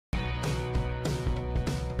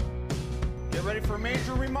Get ready for a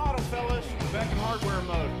major remodel, fellas. Back in hardware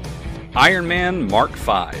mode. Ironman Mark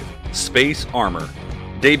V Space Armor.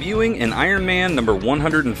 Debuting in Ironman number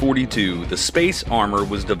 142, the space armor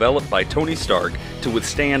was developed by Tony Stark to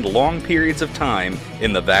withstand long periods of time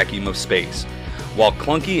in the vacuum of space. While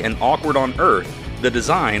clunky and awkward on Earth, the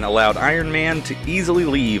design allowed Iron Man to easily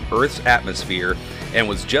leave Earth's atmosphere and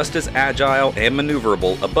was just as agile and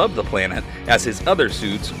maneuverable above the planet as his other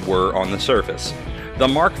suits were on the surface. The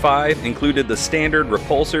Mark V included the standard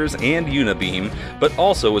repulsors and unibeam, but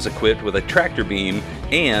also was equipped with a tractor beam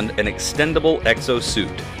and an extendable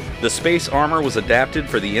exosuit. The space armor was adapted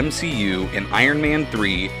for the MCU in Iron Man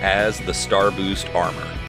 3 as the Star Boost armor.